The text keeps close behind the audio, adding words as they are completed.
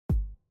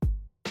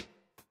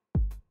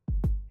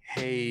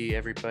Hey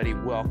everybody,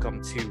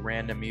 welcome to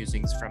Random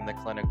Musings from the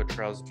Clinical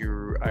Trials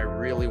Guru. I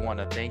really want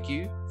to thank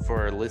you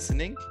for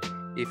listening.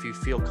 If you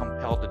feel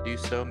compelled to do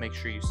so, make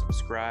sure you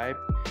subscribe,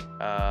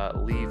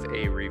 leave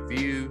a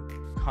review,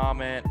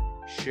 comment,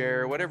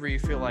 share, whatever you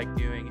feel like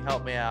doing.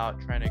 Help me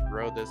out trying to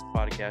grow this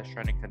podcast,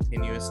 trying to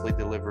continuously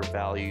deliver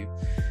value.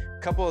 A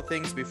couple of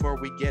things before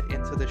we get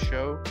into the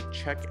show.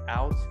 Check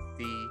out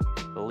the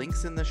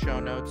links in the show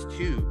notes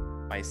to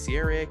my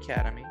CRA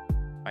Academy,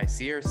 my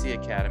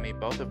CRC Academy,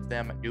 both of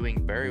them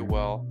doing very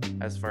well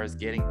as far as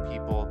getting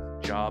people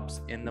jobs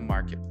in the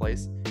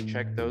marketplace.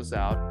 Check those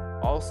out.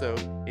 Also,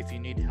 if you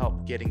need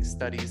help getting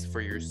studies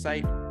for your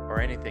site or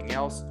anything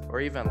else,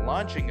 or even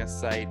launching a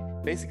site,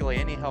 basically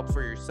any help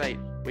for your site,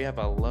 we have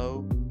a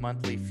low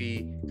monthly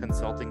fee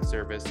consulting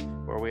service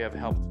where we have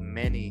helped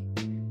many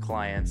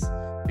clients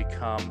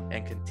become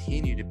and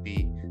continue to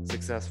be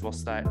successful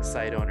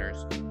site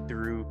owners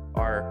through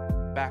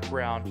our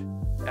background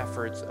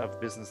efforts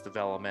of business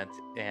development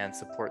and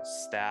support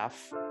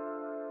staff.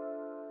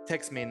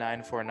 Text me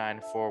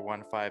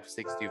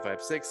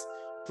 949-415-6256.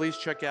 Please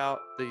check out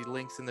the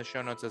links in the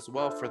show notes as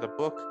well for the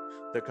book,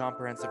 The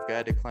Comprehensive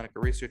Guide to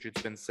Clinical Research.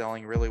 It's been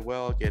selling really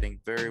well, getting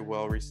very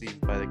well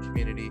received by the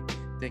community.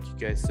 Thank you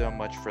guys so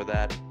much for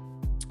that.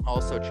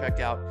 Also,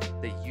 check out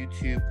the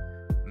YouTube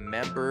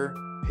member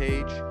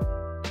page.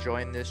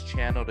 Join this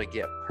channel to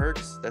get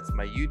perks. That's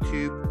my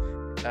YouTube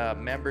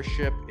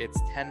membership. It's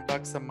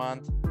 $10 a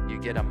month. You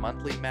get a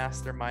monthly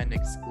mastermind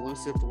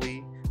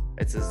exclusively.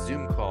 It's a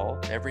Zoom call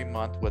every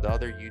month with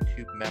other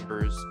YouTube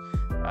members.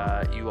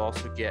 You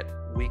also get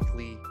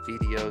weekly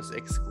videos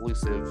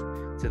exclusive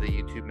to the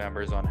YouTube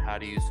members on how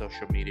to use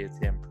social media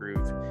to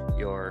improve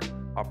your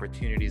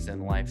opportunities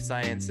in life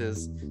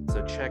sciences.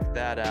 So check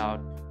that out.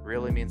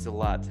 Really means a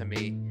lot to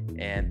me.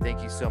 And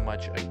thank you so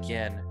much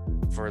again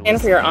for listening. And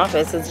for your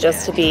office is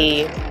just to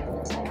be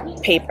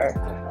paper,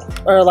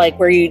 or like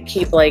where you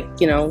keep like,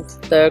 you know,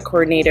 the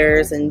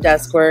coordinators and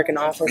desk work and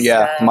office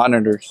stuff.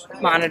 Monitors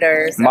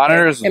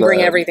And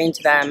bring everything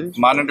to them.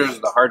 Monitors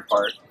is the hard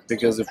part,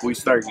 because if we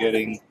start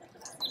getting,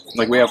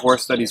 like, we have 4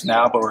 studies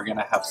now, but we're going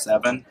to have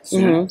 7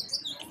 soon.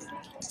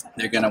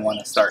 They're going to want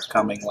to start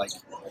coming, like,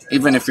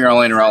 even if you're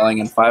only enrolling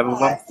in 5 of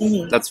them,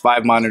 that's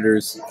 5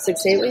 monitors.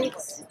 6 to 8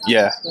 weeks?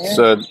 Yeah.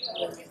 So,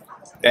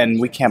 and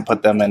we can't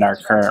put them in our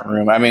current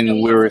room. I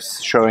mean, we were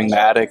showing the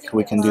attic.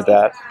 We can do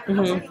that.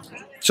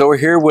 So we're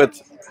here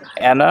with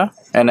Anna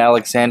and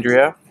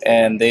Alexandria,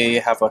 and they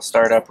have a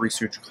startup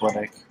research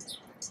clinic.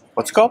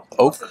 What's it called?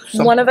 Oak?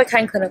 Something? One of a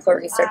kind clinical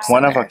research center.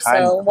 One of a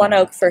kind. So One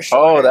Oak for sure.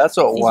 Oh, that's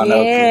what One Oak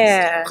is.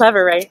 Yeah.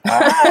 Clever, right?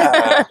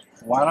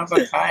 One of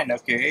a kind.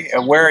 Okay.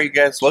 And where are you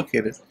guys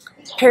located?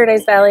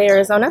 Paradise Valley,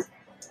 Arizona.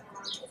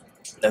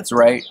 That's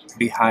right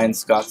behind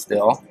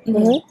Scottsdale.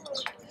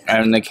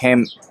 And they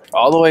came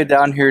all the way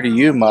down here to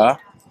Yuma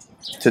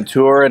to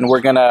tour, and we're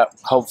gonna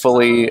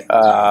hopefully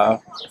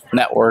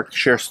network,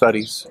 share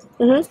studies,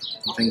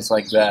 things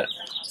like that.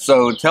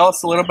 So tell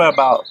us a little bit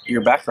about your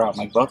background,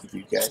 like both of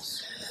you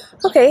guys.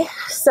 Okay,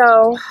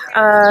 so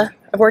I've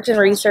worked in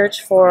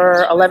research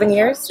for 11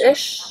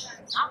 years-ish.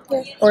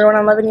 Yeah, we're going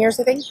on 11 years,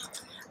 I think.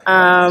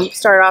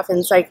 Started off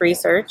in psych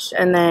research,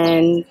 and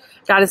then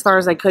got as far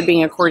as I could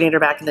being a coordinator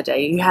back in the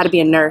day. You had to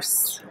be a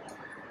nurse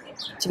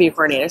to be a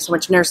coordinator, so I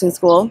went to nursing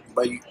school.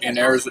 But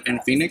in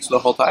Phoenix the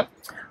whole time?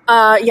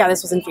 Yeah,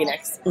 this was in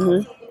Phoenix.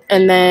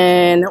 And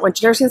then went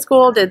to nursing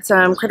school, did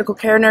some critical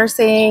care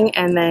nursing,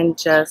 and then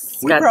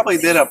just probably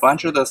did a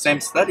bunch of the same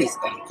studies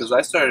then, because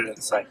I started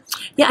in psych.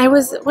 Yeah,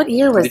 what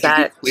year was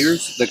that? Did you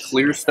do the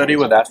CLEAR study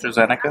with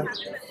AstraZeneca?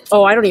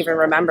 Oh, I don't even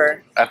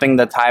remember. I think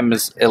the time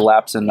is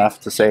elapsed enough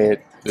to say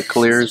it. The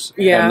CLEARs.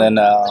 Yeah. And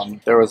then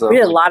there was we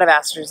did a lot of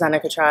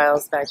AstraZeneca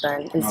trials back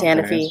then, and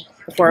Sanofi,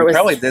 before it was...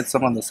 probably did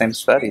some of the same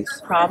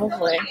studies.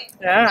 Probably,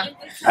 yeah.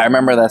 I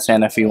remember that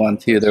Sanofi one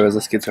too. There was a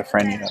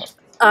schizophrenia.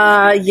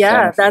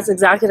 Yeah, Sanofi. That's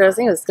exactly what I was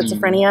thinking. It was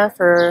schizophrenia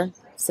for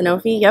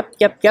Sanofi. Yep.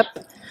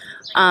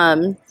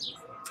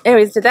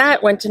 Anyways, did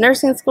that, went to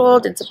nursing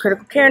school, did some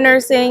critical care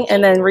nursing,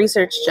 and then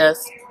research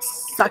just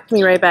sucked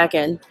me right back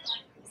in.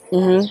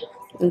 And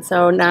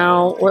so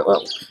now we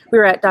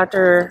were at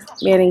Dr.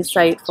 Manning's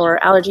site for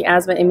allergy,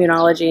 asthma,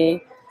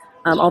 immunology,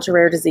 ultra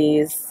rare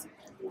disease,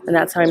 and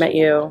that's how I met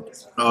you.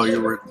 Oh, you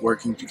were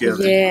working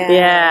together.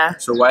 Yeah.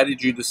 So why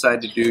did you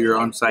decide to do your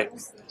own site?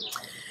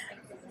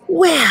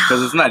 Well,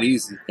 because it's not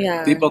easy.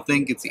 Yeah. People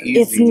think it's easy.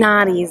 It's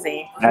not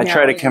easy. And I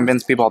try to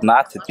convince people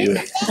not to do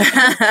it.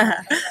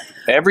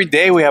 Every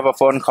day we have a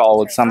phone call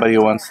with somebody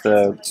who wants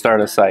to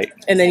start a site.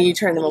 And then you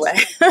turn them away.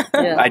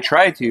 I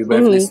try to,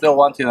 but if they still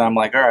want to, then I'm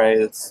like, all right,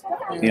 it's,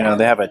 they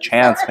have a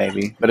chance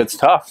maybe. But it's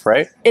tough,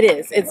 right? It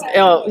is. It's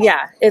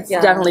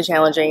definitely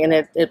challenging, and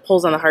it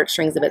pulls on the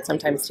heartstrings a bit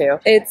sometimes too.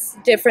 It's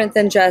different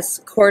than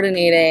just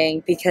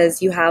coordinating,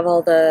 because you have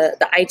all the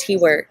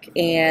IT work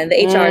and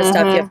the HR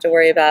stuff you have to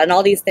worry about, and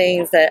all these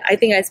things that I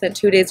think I spent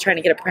 2 days trying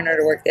to get a printer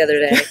to work the other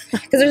day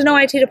because there's no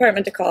IT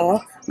department to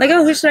call. like,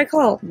 oh, who should I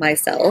call?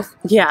 Myself.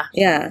 Yeah.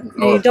 Yeah.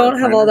 Oh, You don't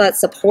have all friend. that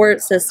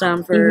support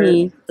system for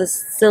Mhm. the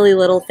silly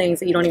little things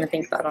that you don't even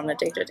think about on a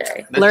day to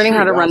day. That's Learning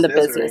how true. to run the That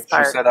was business Desiree.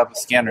 part. She set up a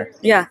scanner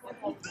Yeah.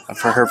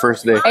 for her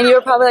first day. And you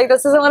were probably like,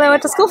 this isn't what I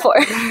went to school for.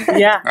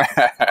 Yeah.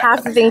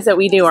 Half the things that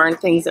we do aren't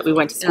things that we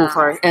went to school Yeah.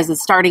 for,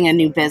 as starting a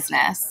new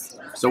business.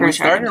 So For we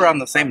sure. started around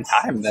the same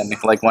time then.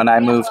 Like when I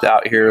moved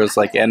out here, it was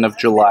like end of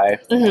July.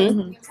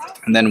 Mm-hmm.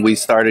 And then we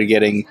started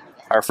getting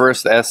our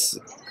first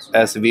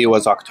SV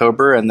was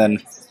October. And then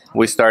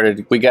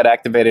we got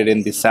activated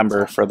in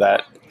December for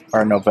that,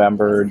 or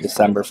November,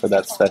 December for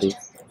that study.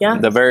 Yeah.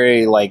 The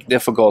very like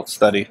difficult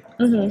study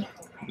Mm-hmm.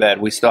 that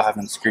we still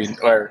haven't screened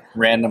or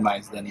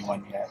randomized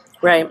anyone yet.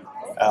 Right.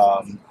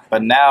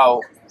 But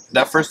now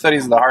that first study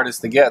is the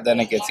hardest to get, then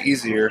it gets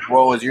easier.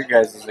 What was your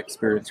guys'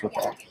 experience with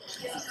that?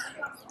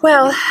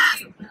 Well,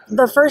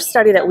 the first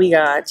study that we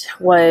got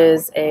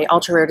was a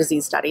ultra rare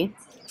disease study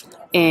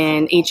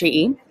in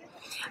HAE.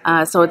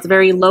 So it's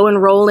very low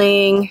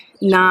enrolling,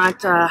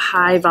 not a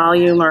high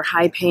volume or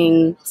high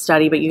paying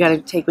study, but you got to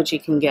take what you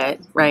can get,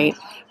 right?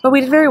 But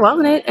we did very well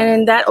in it,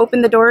 and that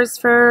opened the doors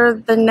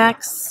for the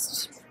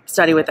next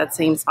study with that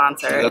same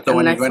sponsor. Is that the and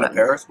one you're next going to one.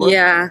 Paris with?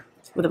 Yeah.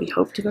 Well, that we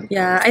hope to go to.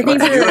 Yeah. I think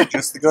Let's do the, it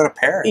just to go to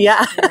Paris.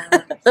 Yeah.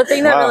 the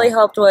thing that Wow. really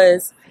helped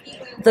was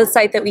the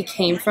site that we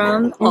came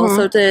from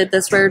also did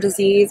this rare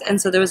disease. And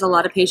so there was a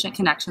lot of patient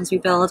connections we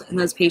built. And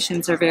those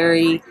patients are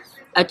very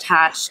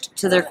attached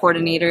to their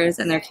coordinators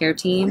and their care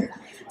team.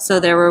 So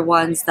there were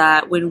ones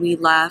that when we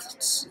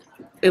left,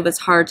 it was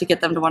hard to get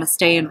them to want to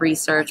stay in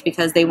research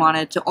because they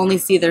wanted to only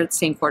see their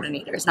same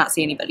coordinators, not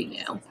see anybody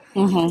new.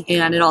 Mm-hmm.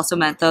 And it also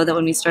meant, though, that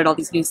when we started all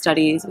these new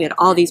studies, we had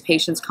all these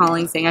patients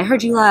calling saying, I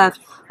heard you left.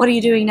 What are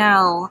you doing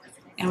now?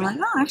 And we're like,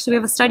 oh, actually, we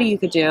have a study you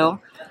could do.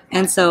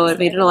 And so it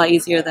made it a lot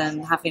easier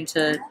than having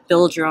to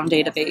build your own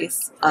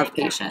database of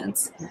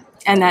patients.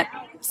 And that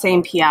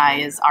same PI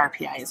is our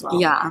PI as well.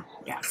 Yeah.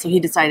 Yeah. So he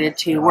decided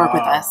to work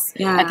with Wow. us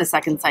Yeah. at the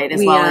second site as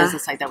We, well as the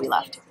site that we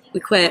left. We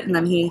quit, and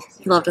then he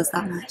loved us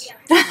that much.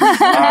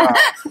 Ah.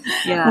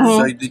 Yeah.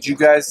 So did you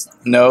guys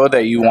know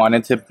that you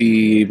wanted to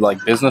be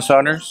like business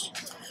owners?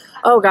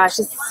 Oh gosh,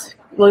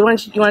 well, you want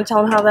to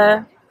tell them how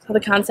the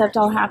concept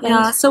all happened?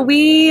 Yeah, so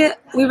we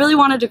really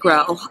wanted to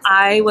grow.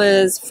 I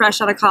was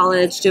fresh out of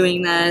college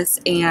doing this,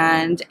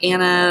 and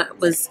Anna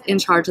was in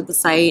charge of the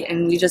site,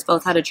 and we just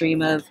both had a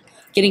dream of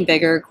getting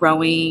bigger,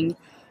 growing,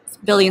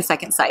 building a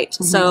second site.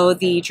 Mm-hmm. So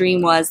the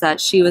dream was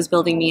that she was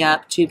building me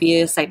up to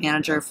be a site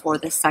manager for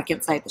the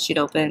second site that she'd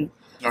open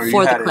Or you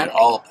for the had clinic. it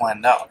all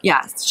planned out?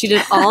 Yeah, she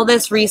did all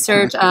this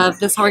research of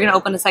this is how we're going to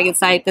open a second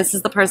site. This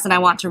is the person I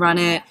want to run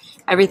it.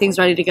 Everything's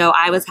ready to go.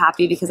 I was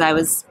happy because I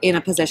was in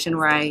a position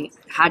where I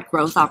had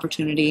growth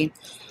opportunity.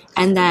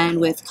 And then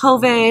with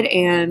COVID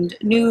and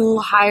new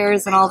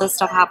hires and all this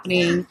stuff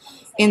happening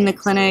in the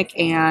clinic,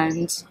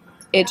 and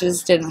it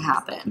just didn't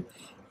happen.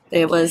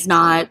 It was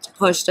not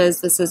pushed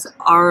as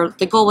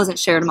the goal wasn't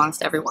shared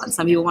amongst everyone.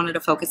 Some people wanted to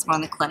focus more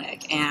on the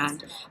clinic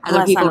and other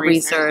Less people on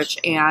research.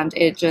 and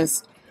it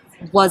just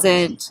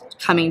wasn't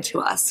coming to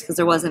us because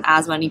there wasn't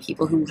as many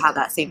people who had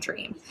that same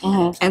dream.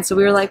 Mhm. And so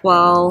we were like,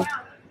 well,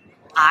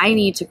 I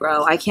need to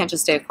grow. I can't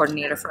just stay a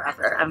coordinator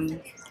forever.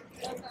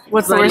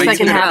 What's the Right. worst But that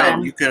can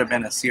happen? you could have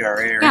been a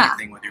CRA or Yeah.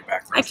 anything with your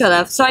background. I could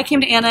have. So I came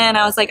to Anna and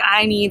I was like,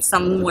 I need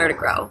somewhere to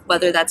grow,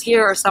 whether that's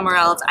here or somewhere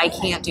else. I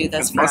can't do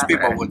this Because most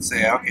forever. people would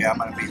say, okay, I'm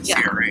going to be a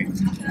Yeah. CRA.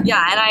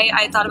 Yeah, and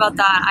I thought about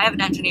that. I have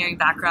an engineering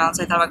background,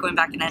 so I thought about going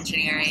back in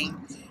engineering.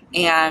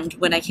 And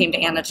when I came to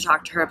Anna to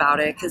talk to her about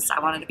it, because I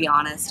wanted to be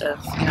honest of,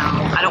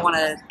 I don't want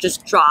to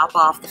just drop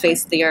off the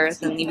face of the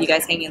earth and leave you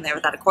guys hanging there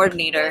without a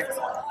coordinator,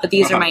 but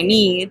these are my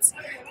needs.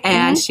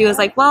 And she was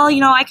like, well,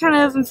 I kind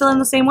of am feeling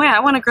the same way.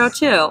 I want to grow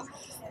too.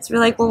 So we're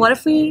like, well, what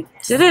if we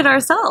did it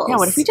ourselves? Yeah,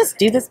 what if we just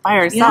do this by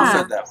ourselves? Yeah. Who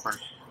said that first?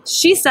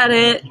 She said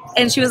it,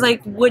 and she was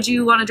like, would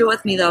you want to do it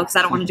with me, though? Because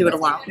I don't want to do it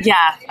alone. Yeah,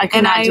 I could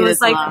And not I do was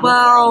this like, alone.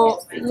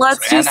 well,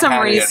 let's So do Anna some had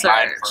it in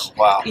mind research. for a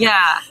while.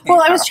 Yeah.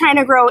 Well, I was trying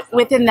to grow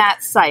within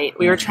that site.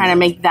 We were trying to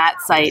make that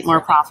site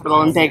more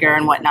profitable and bigger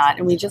and whatnot,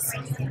 and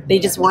they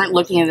just weren't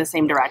looking in the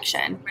same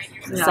direction.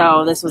 Yeah.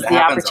 So this was That the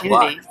happens a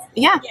opportunity.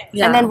 Yeah.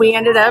 Yeah. And then we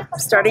ended up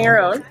starting our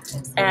own,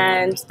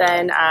 and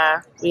then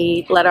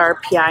we let our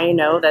PI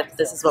know that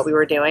this is what we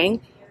were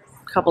doing.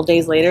 A couple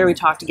days later, we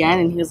talked again,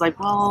 and he was like,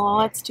 well,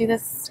 let's do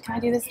this. Can I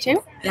do this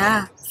too?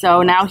 Yeah.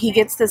 So now he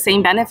gets the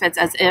same benefits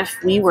as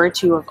if we were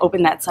to have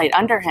opened that site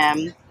under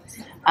him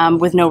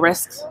with no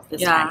risks this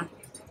Yeah. time.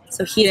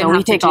 So he So didn't we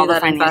have to take all do the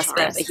that financial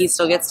investment, risk. but he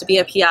still gets to be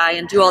a PI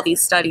and do all these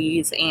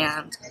studies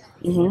and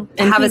And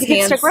have he his gets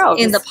hands to grow.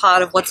 in the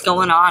pot of what's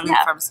going on in Yeah.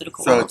 the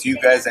pharmaceutical So world. it's you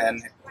guys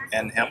and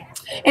him?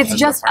 It's As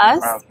just a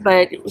partner? us,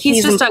 but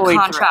He's just a employed through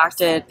us.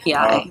 contracted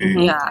PI.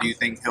 Okay. Yeah. Do you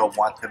think he'll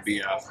want to be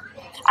a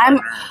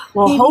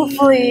Well,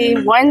 hopefully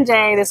one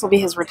day this will be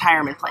his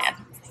retirement plan.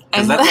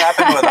 Because that's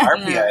happened with our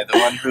Yeah. PI, the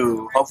one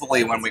who,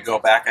 hopefully when we go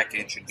back, I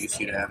can introduce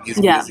you to him. He's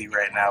Yeah. busy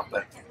right now,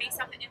 but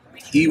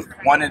he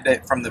wanted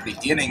it from the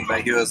beginning,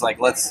 but he was like,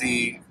 let's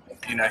see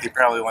you know, he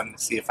probably wanted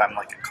to see if I'm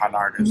like a con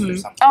artist or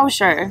something. Oh,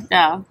 sure.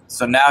 Yeah.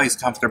 So now he's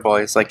comfortable.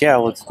 He's like, yeah,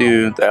 let's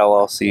do the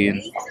LLC.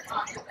 And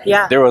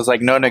Yeah. there was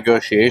like no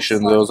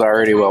negotiations. It was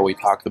already what we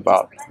talked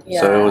about.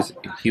 So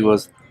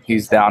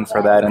he's down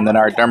for that. And then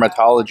our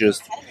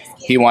dermatologist,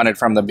 he wanted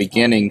from the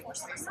beginning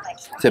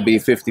to be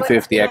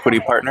 50-50 equity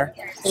partner.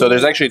 So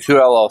there's actually 2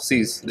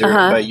 LLCs.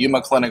 But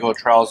Yuma Clinical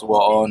Trials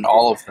will own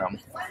all of them.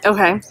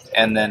 Okay.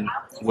 And then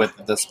with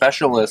the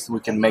specialist, we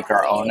can make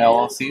our own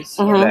LLCs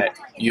that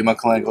Yuma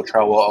Clinical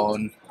Trial will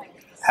own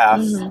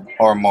half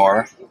or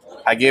more.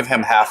 I gave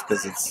him half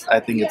because I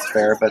think it's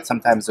fair, but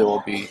sometimes it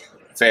will be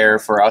fair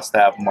for us to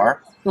have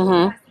more.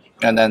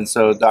 And then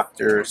so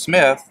Dr.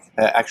 Smith,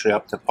 actually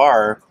up to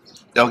par,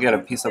 they'll get a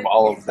piece of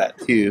all of that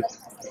too,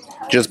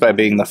 just by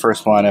being the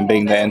first one and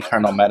being the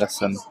internal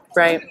medicine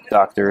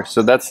doctor.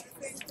 So that's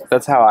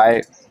how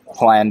I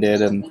planned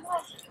it, and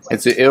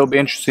it'll be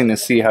interesting to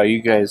see how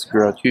you guys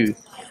grow too.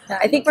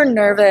 I think we're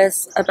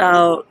nervous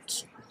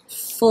about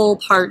full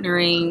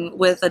partnering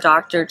with a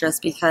doctor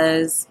just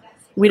because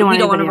we don't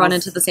want to run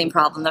into the same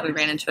problem that we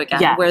ran into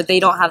again, where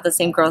they don't have the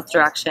same growth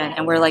direction,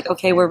 and we're like,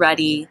 okay, we're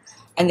ready,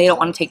 and they don't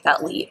want to take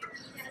that leap.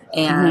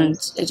 And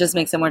it just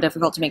makes it more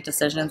difficult to make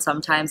decisions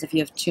sometimes if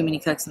you have too many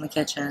cooks in the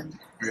kitchen.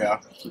 Yeah.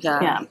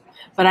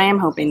 But I am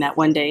hoping that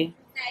one day,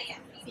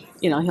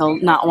 you know, he'll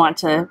not want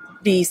to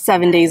be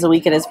 7 days a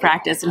week at his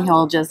practice, and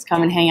he'll just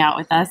come and hang out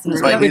with us and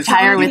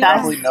retire with us. He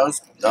probably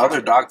knows the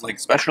other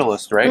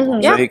specialists,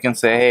 right? So he can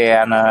say, hey,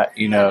 Anna,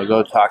 you know,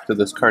 go talk to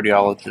this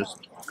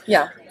cardiologist.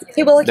 Yeah,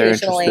 he will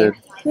occasionally.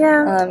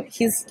 They're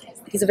interested.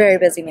 He's a very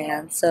busy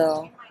man,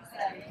 so...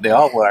 They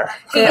all were.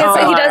 He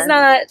does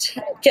not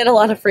get a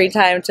lot of free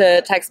time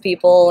to text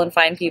people and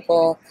find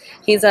people.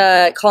 He's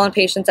a calling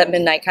patients at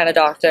midnight kind of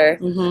doctor.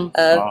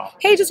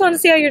 Hey, just want to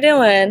see how you're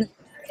doing.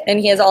 And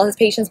he has all his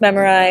patients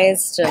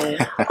memorized. And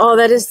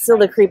that is still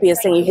the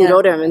creepiest thing. You can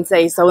go to him and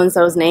say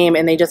so-and-so's name,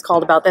 and they just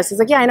called about this. He's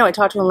like, yeah, I know. I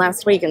talked to him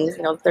last week, and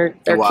you know, their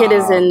kid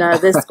is in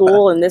this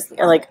school, and this,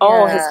 like,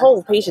 his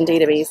whole patient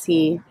database.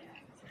 He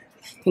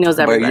knows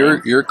everybody.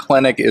 But your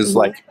clinic is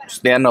like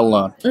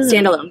standalone.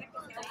 Standalone.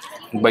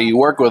 But you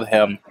work with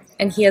him.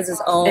 And he has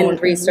his own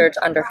research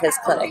under his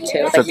clinic,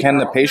 too. So can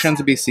the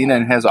patients be seen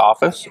in his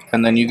office,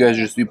 and then you guys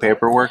just do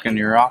paperwork in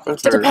your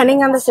office?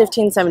 Depending on the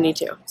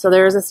 1572. So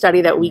there is a study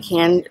that we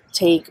can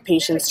take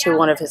patients to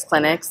one of his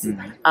clinics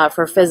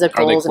for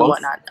physicals and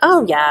whatnot.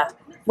 Oh, yeah.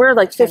 We're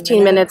like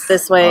 15 minutes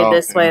this way,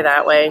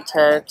 that way,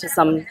 to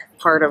some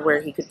part of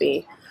where he could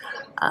be.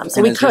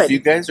 So we could. Just you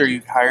guys, or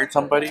you hired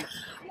somebody?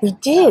 We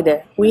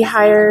did. We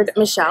hired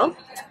Michelle,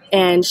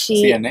 and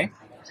she... CNA?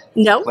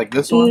 No. Like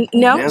this one?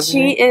 No,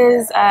 she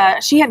is,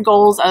 she had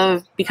goals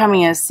of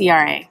becoming a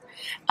CRA.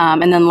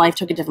 And then life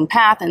took a different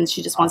path, and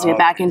she just wants to get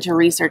back into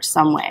research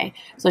some way.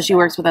 So she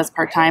works with us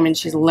part-time, and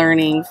she's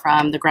learning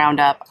from the ground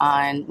up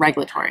on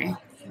regulatory.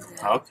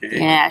 Okay.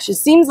 Yeah, she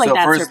seems like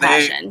that's her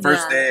passion.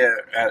 First day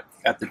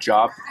at the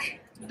job,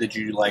 did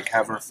you like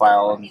have her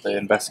file in the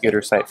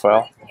investigator site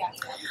file?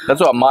 That's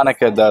what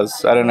Monica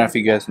does. I don't know if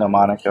you guys know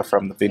Monica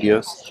from the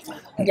videos.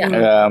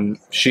 Yeah.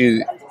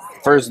 She...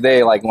 First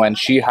day, like when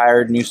she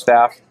hired new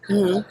staff,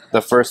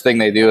 the first thing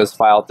they do is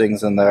file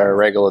things in their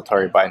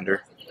regulatory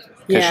binder.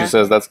 Because she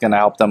says that's going to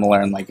help them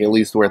learn, like, at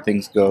least where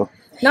things go.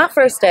 Not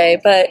first day,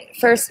 but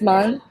first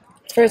month,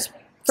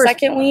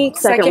 second week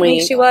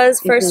she was.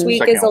 First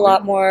week is a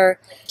lot more,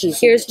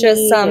 here's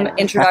just some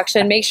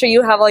introduction. Make sure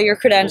you have all your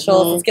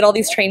credentials. Let's get all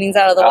these trainings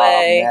out of the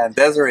way. Oh, man,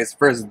 Desiree's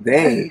first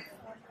day.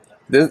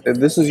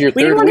 This is your third week?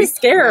 We didn't want to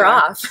scare her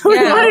off. We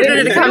wanted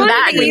her to come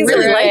back. We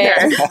really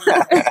liked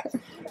her.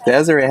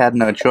 Desiree had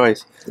no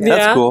choice.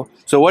 That's cool.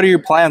 So what are your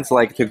plans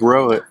like to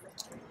grow it?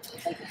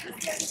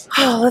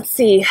 Oh, let's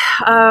see.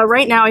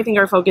 Right now, I think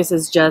our focus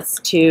is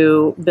just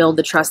to build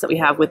the trust that we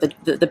have with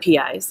the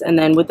PIs, and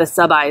then with the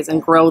sub-Is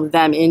and grow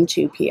them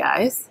into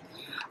PIs.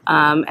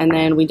 And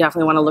then we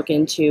definitely want to look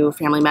into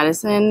family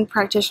medicine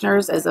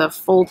practitioners as a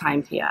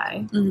full-time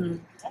PI.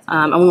 And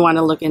we want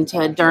to look into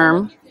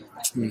derm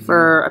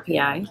for a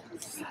PI.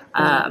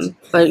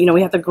 But, you know,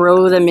 we have to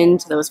grow them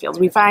into those fields.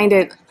 We find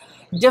it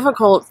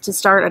difficult to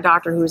start a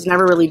doctor who's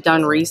never really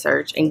done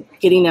research, and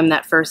getting them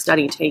that first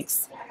study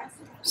takes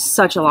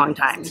such a long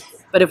time.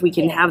 But if we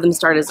can have them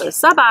start as a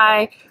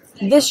sub-I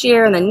this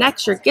year and then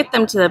next year get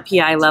them to the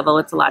PI level,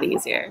 it's a lot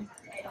easier.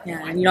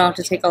 Yeah, and you don't have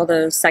to take all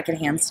those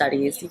secondhand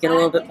studies. You get a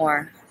little bit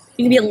more,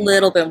 you can be a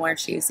little bit more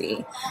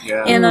choosy.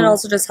 Yeah. And it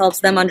also just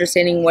helps them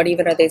understanding what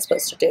even are they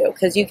supposed to do.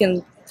 Because you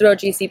can throw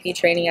GCP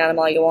training at them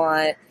all you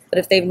want, but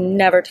if they've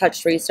never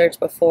touched research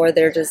before,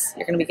 you're going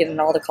to be getting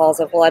all the calls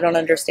of, well, I don't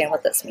understand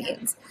what this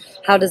means.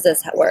 How does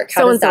this work?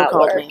 How does that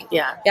work? Me.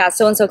 Yeah. Yeah,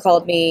 so-and-so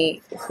called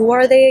me. Who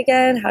are they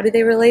again? How do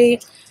they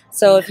relate?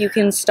 So if you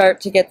can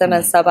start to get them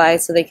as sub-I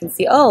so they can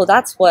see, oh,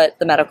 that's what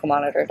the medical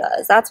monitor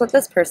does. That's what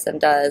this person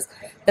does.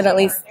 Then at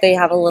least they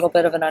have a little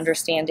bit of an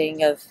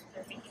understanding of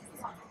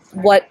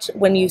what,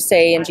 when you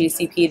say in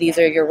GCP, these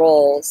are your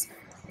roles,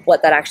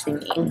 what that actually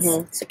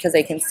means. Because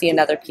they can see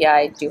another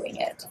PI doing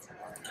it.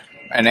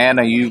 And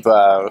Anna, you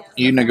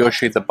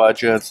negotiate the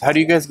budgets. How do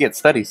you guys get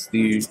studies?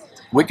 Do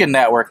we can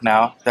network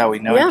now that we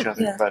know each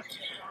other. Yeah. But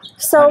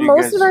So How do you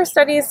most guys- of our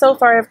studies so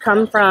far have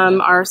come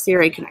from our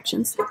CRA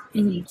connections.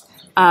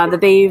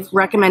 That they've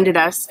recommended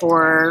us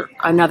for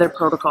another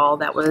protocol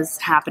that was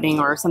happening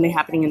or something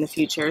happening in the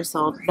future.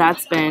 So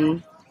that's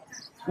been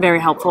very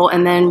helpful.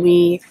 And then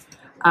we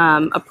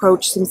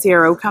approached some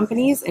CRO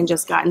companies and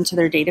just got into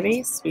their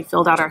database. We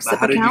filled out our SIP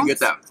How did accounts. you get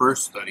that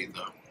first study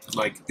though?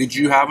 Like, did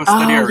you have a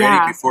study Oh, already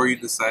yeah. before you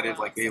decided,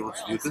 like, hey,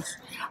 let's do this?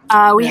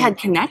 We had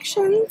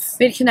connections.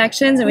 We had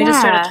connections, and we just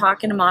started Yeah.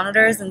 talking to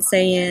monitors and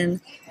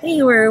saying,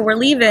 "Hey, we're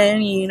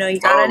leaving. You know, you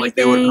got anything?" Like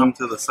they would come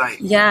to the site.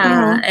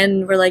 Yeah,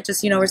 and we're like,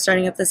 just, we're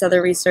starting up this other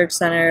research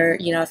center.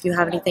 If you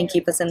have anything,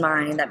 keep us in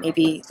mind that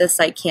maybe this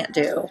site can't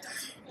do.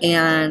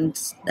 And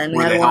then we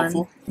Were had they one.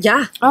 helpful?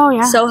 Yeah, Oh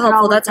yeah, so it all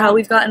helpful. That's worked how out.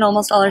 we've gotten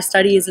almost all our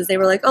studies. Is they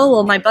were like, oh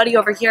well, my buddy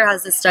over here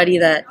has this study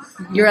that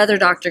your other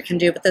doctor can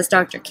do, but this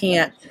doctor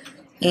can't.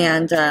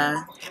 And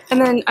And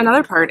then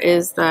another part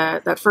is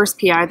that first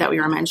PI that we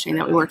were mentioning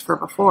that we worked for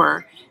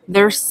before.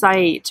 Their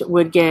site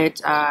would get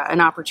an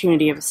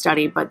opportunity of a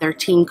study, but their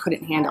team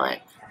couldn't handle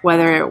it.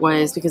 Whether it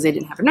was because they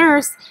didn't have a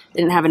nurse,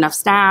 they didn't have enough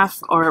staff,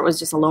 or it was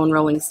just a lone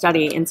rolling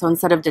study. And so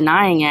instead of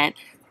denying it,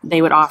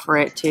 they would offer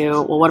it to,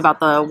 well, what about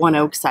the One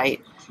Oak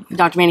site?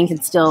 Dr. Manning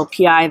can still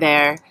PI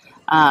there,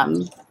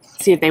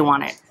 see if they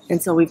want it.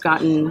 And so we've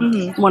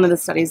gotten one of the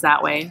studies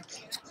that way.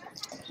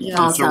 yeah,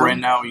 So Awesome. right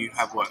now you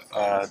have what?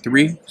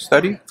 3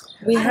 study?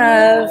 we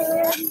have.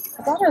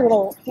 I brought our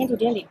little handy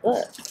dandy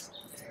book.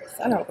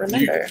 I don't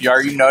remember.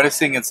 are you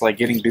noticing it's like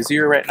getting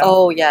busier right now?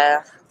 Oh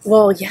yeah,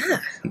 Well, yeah.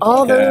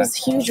 All Yeah. those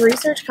huge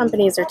research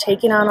companies are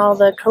taking on all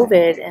the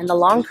COVID and the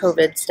long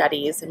COVID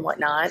studies and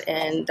whatnot,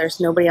 and there's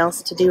nobody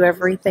else to do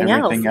everything,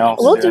 Everything else. else,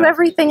 We'll do yeah.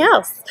 everything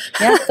else.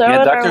 yeah. Throw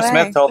Yeah, it our Dr. way.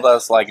 Smith told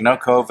us like no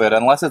COVID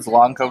unless it's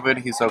long COVID.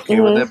 He's okay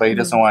with it, but he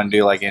doesn't want to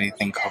do like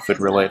anything COVID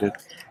related.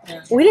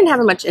 We didn't have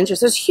much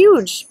interest. There's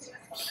huge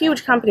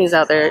companies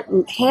out there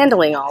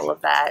handling all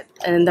of that,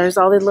 and there's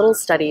all the little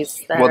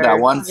studies that Well, are, that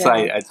one yeah.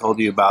 site I told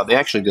you about, they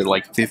actually did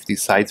like 50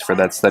 sites for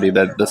that study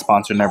that the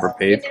sponsor never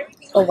paid.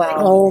 Oh wow.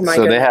 Oh my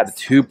So goodness. they had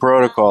 2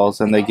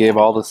 protocols, and they gave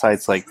all the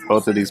sites like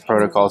both of these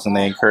protocols, and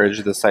they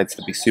encouraged the sites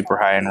to be super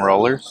high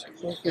enrollers.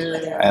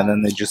 And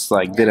then they just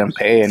like didn't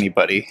pay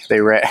anybody.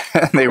 They ran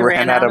they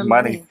ran out of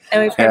money.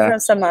 And we've heard Yeah. from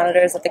some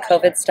monitors that the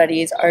COVID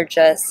studies are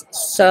just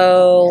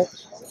so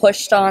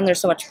pushed on.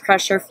 There's so much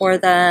pressure for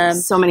them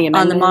So many on the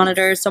amendments.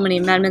 monitors, so many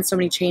amendments, so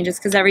many changes,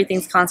 because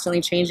everything's constantly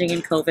changing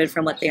in COVID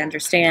from what they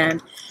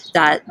understand.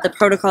 That the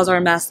protocols are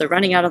a mess. They're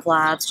running out of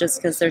labs just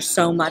because there's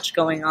so much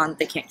going on that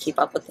they can't keep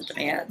up with the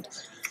demand.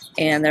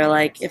 And they're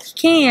like, if you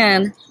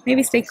can,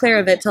 maybe stay clear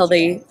of it till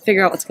they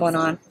figure out what's going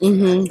on.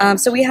 Mm-hmm.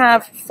 So we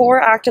have 4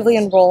 actively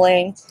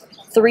enrolling,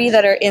 3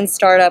 that are in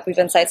startup. We've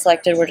been site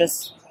selected. We're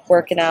just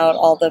working out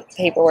all the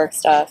paperwork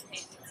stuff.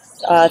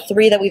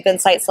 3 that we've been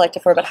site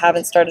selected for but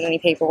haven't started any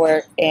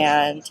paperwork,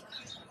 and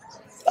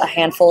a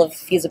handful of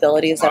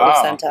feasibilities that we've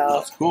sent out.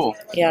 That's cool.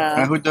 Yeah.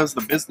 And who does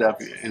the biz dev?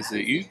 Is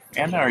it you,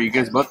 Anna, or you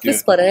guys both do We it?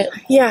 split it.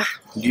 Yeah.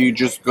 Do you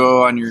just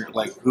go on your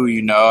like who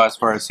you know as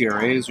far as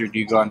CRAs, or do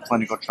you go on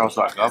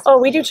clinicaltrials.gov? Oh,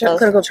 we do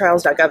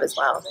clinicaltrials.gov as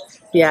well.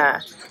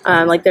 Yeah.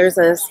 Like there's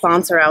a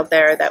sponsor out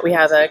there that we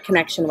have a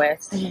connection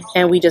with,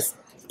 and we just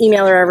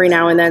email her every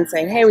now and then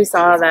saying, hey, we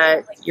saw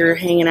that you're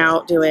hanging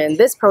out doing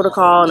this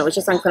protocol and it was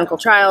just on clinical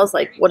trials.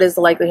 Like, what is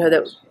the likelihood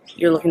that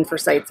you're looking for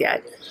sites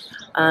yet?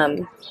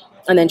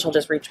 And then she'll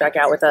just reach back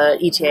out with a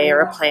ETA or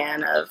a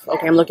plan of,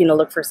 okay, I'm looking to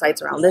look for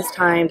sites around this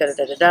time,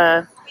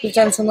 da-da-da-da-da. We've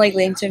done some like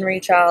LinkedIn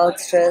reach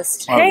outs,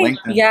 just Oh, hey,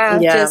 LinkedIn. yeah,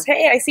 Yeah. just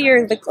hey, I see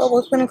you're the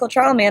global clinical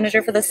trial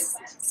manager for this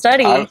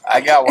study. I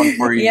got one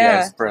for you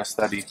Yeah. guys for a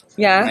study,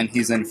 Yeah. and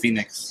he's in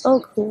Phoenix. Oh,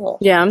 cool.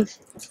 Yeah,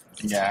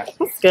 Yeah,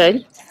 that's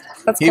good.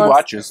 That's he close.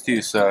 watches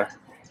too. So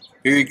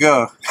here you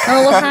go.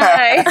 Oh, well,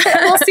 hi.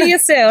 We'll see you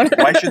soon.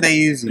 Why should they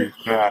use you?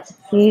 Yeah.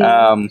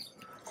 Mm.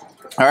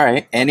 All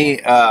right. Any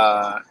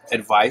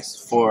advice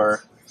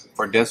for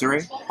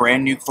Desiree,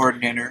 brand new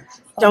coordinator?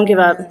 Don't give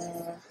up.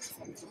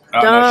 Oh,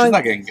 no, Don't- she's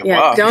not gonna give Yeah,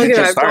 up. don't She give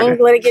just up. started.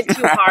 Don't let it get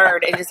too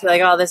hard and just be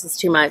like, oh, this is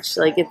too much.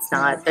 Like, it's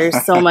not.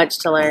 There's so much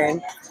to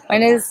learn.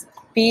 Mine is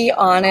be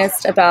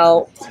honest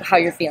about how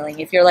you're feeling.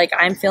 If you're like,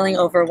 I'm feeling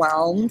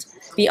overwhelmed,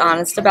 be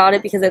honest about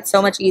it, because it's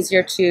so much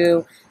easier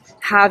to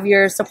have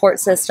your support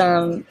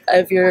system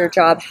of your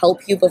job help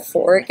you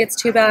before it gets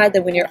too bad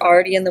than when you're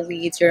already in the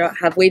weeds, you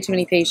have way too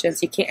many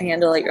patients, you can't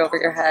handle it, you're over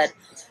your head,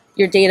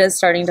 your data is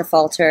starting to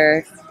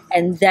falter,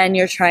 and then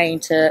you're trying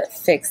to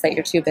fix that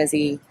you're too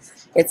busy.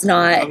 It's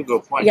not, That's a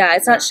good point. yeah,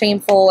 it's not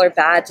shameful or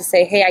bad to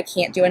say, hey, I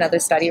can't do another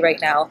study right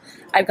now.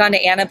 I've gone to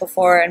Anna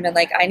before and been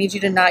like, I need you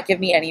to not give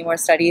me any more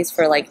studies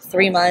for like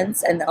 3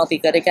 months and then I'll be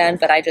good again.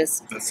 But That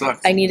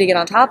sucks. I need to get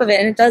on top of it.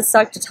 And it does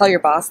suck to tell your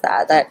boss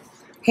that,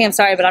 hey, I'm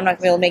sorry, but I'm not going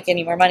to be able to make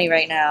any more money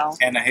right now.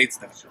 Anna hates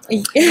that.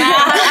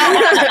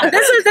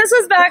 this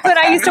was back when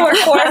I used to work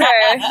for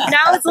her.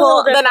 Now it's a little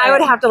Well, then different. I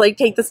would have to like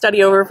take the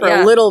study over for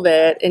Yeah. a little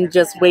bit and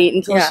just wait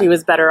until Yeah. she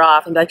was better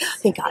off and be like,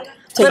 thank God.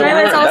 Take But it I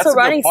over. was That's also a good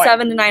running point.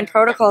 7 to 9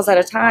 protocols at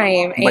a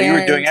time. But you were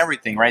and- doing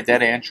everything, right?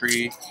 Data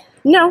entry.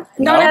 No,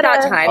 Not at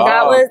that time.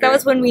 That Oh, was okay. that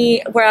was when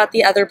we were at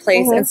the other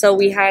place, Mhm. and so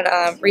we had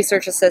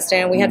research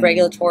assistant, we had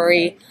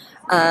regulatory,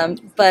 but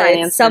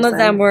Finance some of person.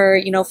 them were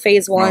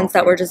phase ones that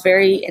Okay. were just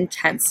very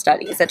intense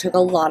studies that took a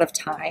lot of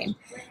time.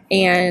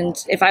 And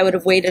if I would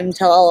have waited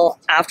until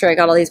after I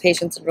got all these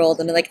patients enrolled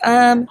and be like,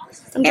 I'm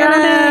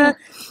Anna,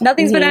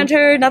 nothing's been Mhm.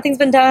 entered, nothing's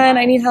been done,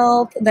 I need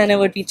help, then it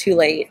would be too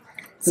late.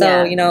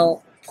 So Yeah.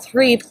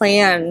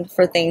 pre-plan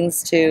for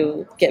things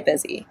to get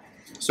busy.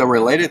 So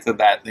related to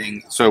that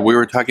thing, so we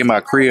were talking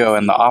about Creo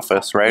in the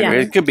office, right? Yeah.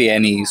 It could be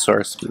any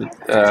source.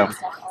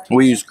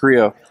 We use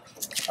Creo.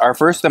 Our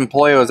first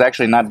employee was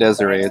actually not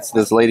Desiree. It's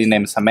this lady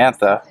named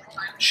Samantha.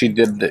 She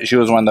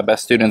was one of the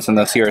best students in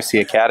the CRC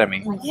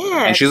Academy.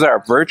 Yeah. And she's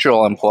our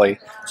virtual employee.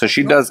 So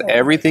she does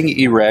everything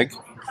e-reg.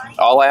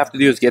 All I have to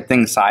do is get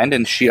things signed,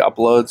 and she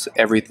uploads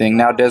everything.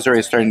 Now Desiree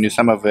is starting to do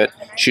some of it.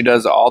 She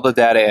does all the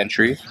data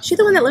entry. She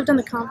the one that lived on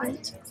the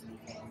convent?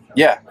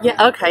 Yeah,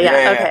 Yeah. Okay. Yeah.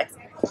 Yeah, yeah. Okay.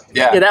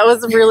 yeah. Yeah, that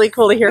was really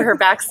cool to hear her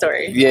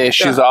backstory. Yeah,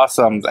 she's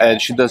awesome,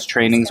 and she does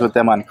trainings with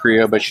them on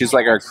Creo. But she's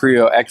like our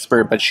Creo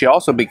expert. But she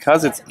also,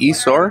 because it's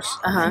eSource,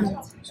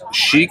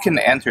 she can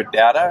enter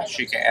data.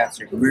 She can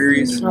answer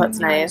queries. Oh, that's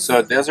nice.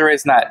 So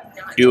Desiree's not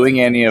doing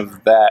any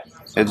of that.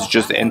 It's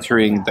just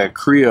entering the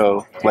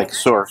Creo like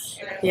source,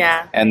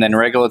 Yeah. and then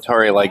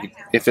regulatory. Like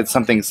if it's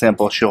something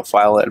simple, she'll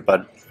file it.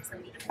 But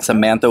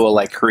Samantha will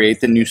like create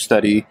the new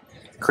study,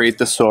 create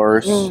the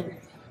source.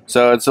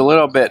 So it's a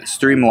little bit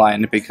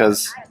streamlined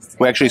because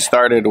we actually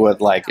started with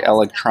like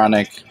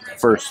electronic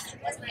first.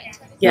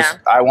 Yeah.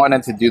 I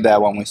wanted to do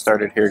that when we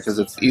started here because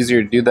it's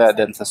easier to do that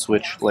than to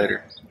switch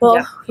later. Well,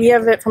 Yeah. we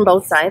have it from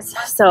both sides.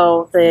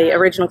 So the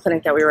original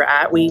clinic that we were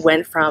at, we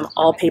went from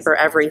all paper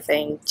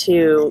everything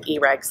to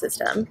e-reg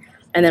system.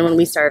 And then when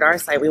we started our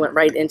site, we went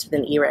right into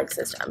the e-reg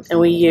system. And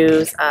we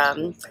use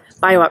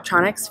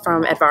Biooptronics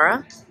from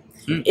Advara.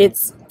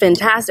 It's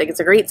fantastic. It's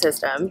a great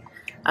system.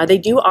 They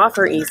do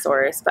offer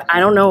eSource, but I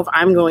don't know if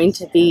I'm going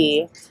to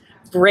be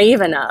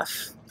brave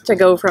enough to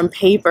go from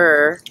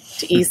paper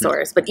to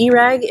eSource. But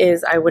eReg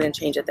is, I wouldn't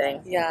change a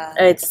thing. Yeah.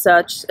 It's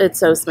so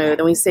smooth,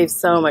 and we save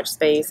so much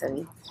space.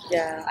 And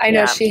Yeah, I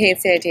know Yeah. she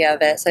hates the idea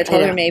of it. So I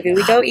told her Yeah. maybe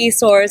we go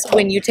eSource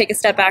when you take a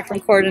step back from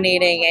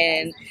coordinating,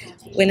 and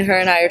when her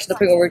and I are to the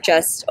point where we're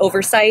just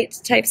oversight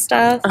type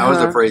stuff. I was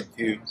Uh-huh. afraid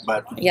too,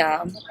 but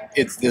Yeah,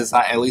 it's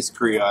designed, at least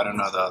Creo, I don't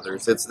know the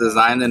others, it's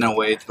designed in a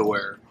way to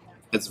where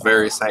it's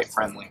very site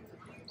friendly.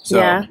 So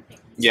Yeah.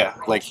 yeah,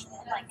 like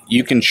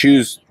you can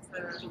choose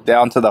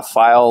down to the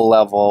file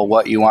level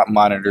what you want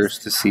monitors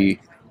to see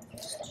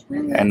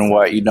and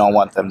what you don't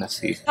want them to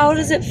see. how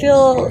does it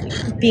feel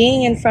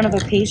being in front of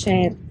a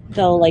patient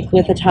though, like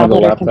with a tablet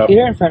or laptop.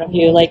 computer in front of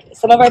you? Like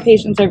some of our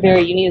patients are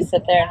you need to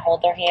sit there and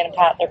hold their hand and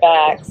pat their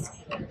backs.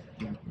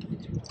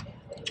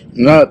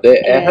 No,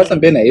 it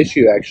hasn't been an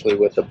issue actually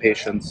with the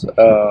patients.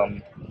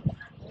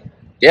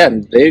 Yeah,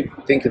 they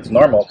think it's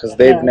normal because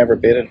they've Yeah. never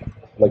been in,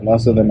 like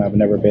most of them have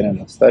never been in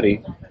the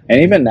study. And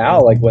even now,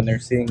 like when they're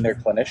seeing their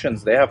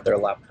clinicians, they have their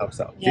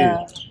laptops out too.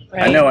 Yeah,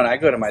 I know when I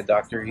go to my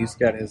doctor, he's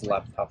got his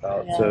laptop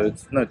out, so Yeah.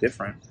 it's no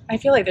different. I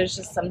feel like there's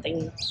just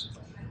something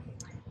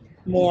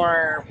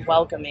more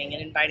welcoming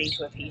and inviting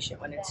to a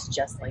patient when it's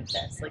just like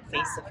this, like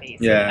face to face,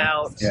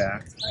 without Yeah.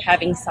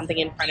 having something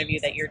in front of you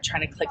that you're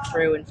trying to click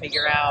through and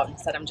figure out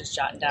instead of just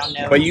jotting down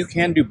notes. But you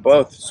can do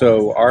both.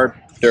 So our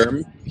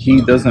derm,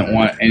 he doesn't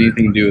want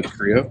anything to do with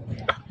Creo.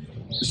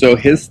 So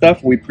his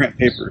stuff, we print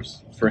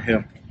papers for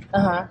him,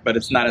 but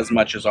it's not as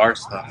much as our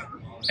stuff.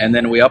 And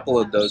then we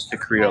upload those to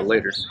Creo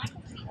later.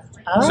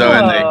 So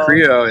in the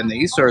Creo, in the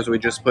eSource, we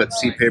just put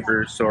C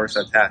paper source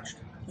attached.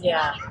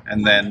 Yeah.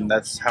 And then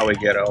that's how we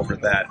get over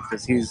that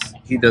because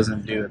he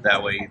doesn't do it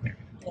that way either.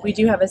 We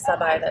do have a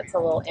sub-I that's a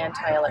little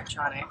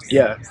anti-electronics.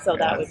 Yeah. So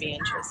that would be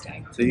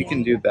interesting. So you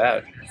can do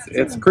that.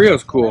 It's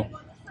Creo's cool.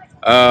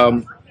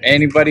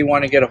 Anybody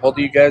want to get a hold of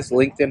you guys?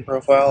 LinkedIn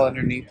profile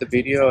underneath the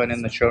video and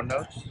in the show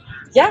notes.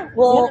 Yeah,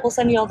 we'll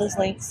send you all those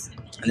links.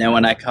 And then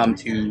when I come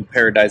to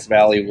Paradise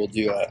Valley, we'll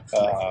do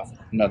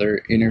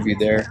another interview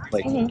there,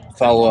 like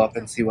follow up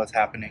and see what's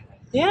happening.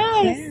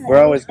 Yes. We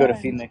always go to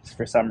Phoenix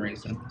for some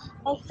reason.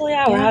 Oh, cool.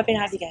 Yeah, we're happy to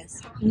have you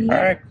guys. All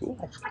right,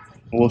 cool.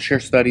 We'll share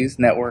studies,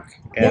 network,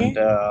 and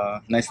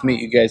nice to meet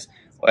you guys.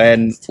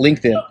 And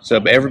LinkedIn. So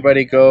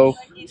everybody go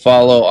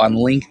follow on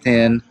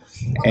LinkedIn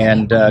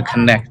and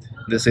connect.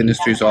 This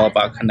industry is all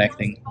about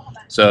connecting.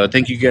 So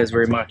thank you guys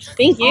very much.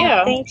 Thank you.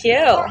 Thank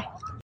you.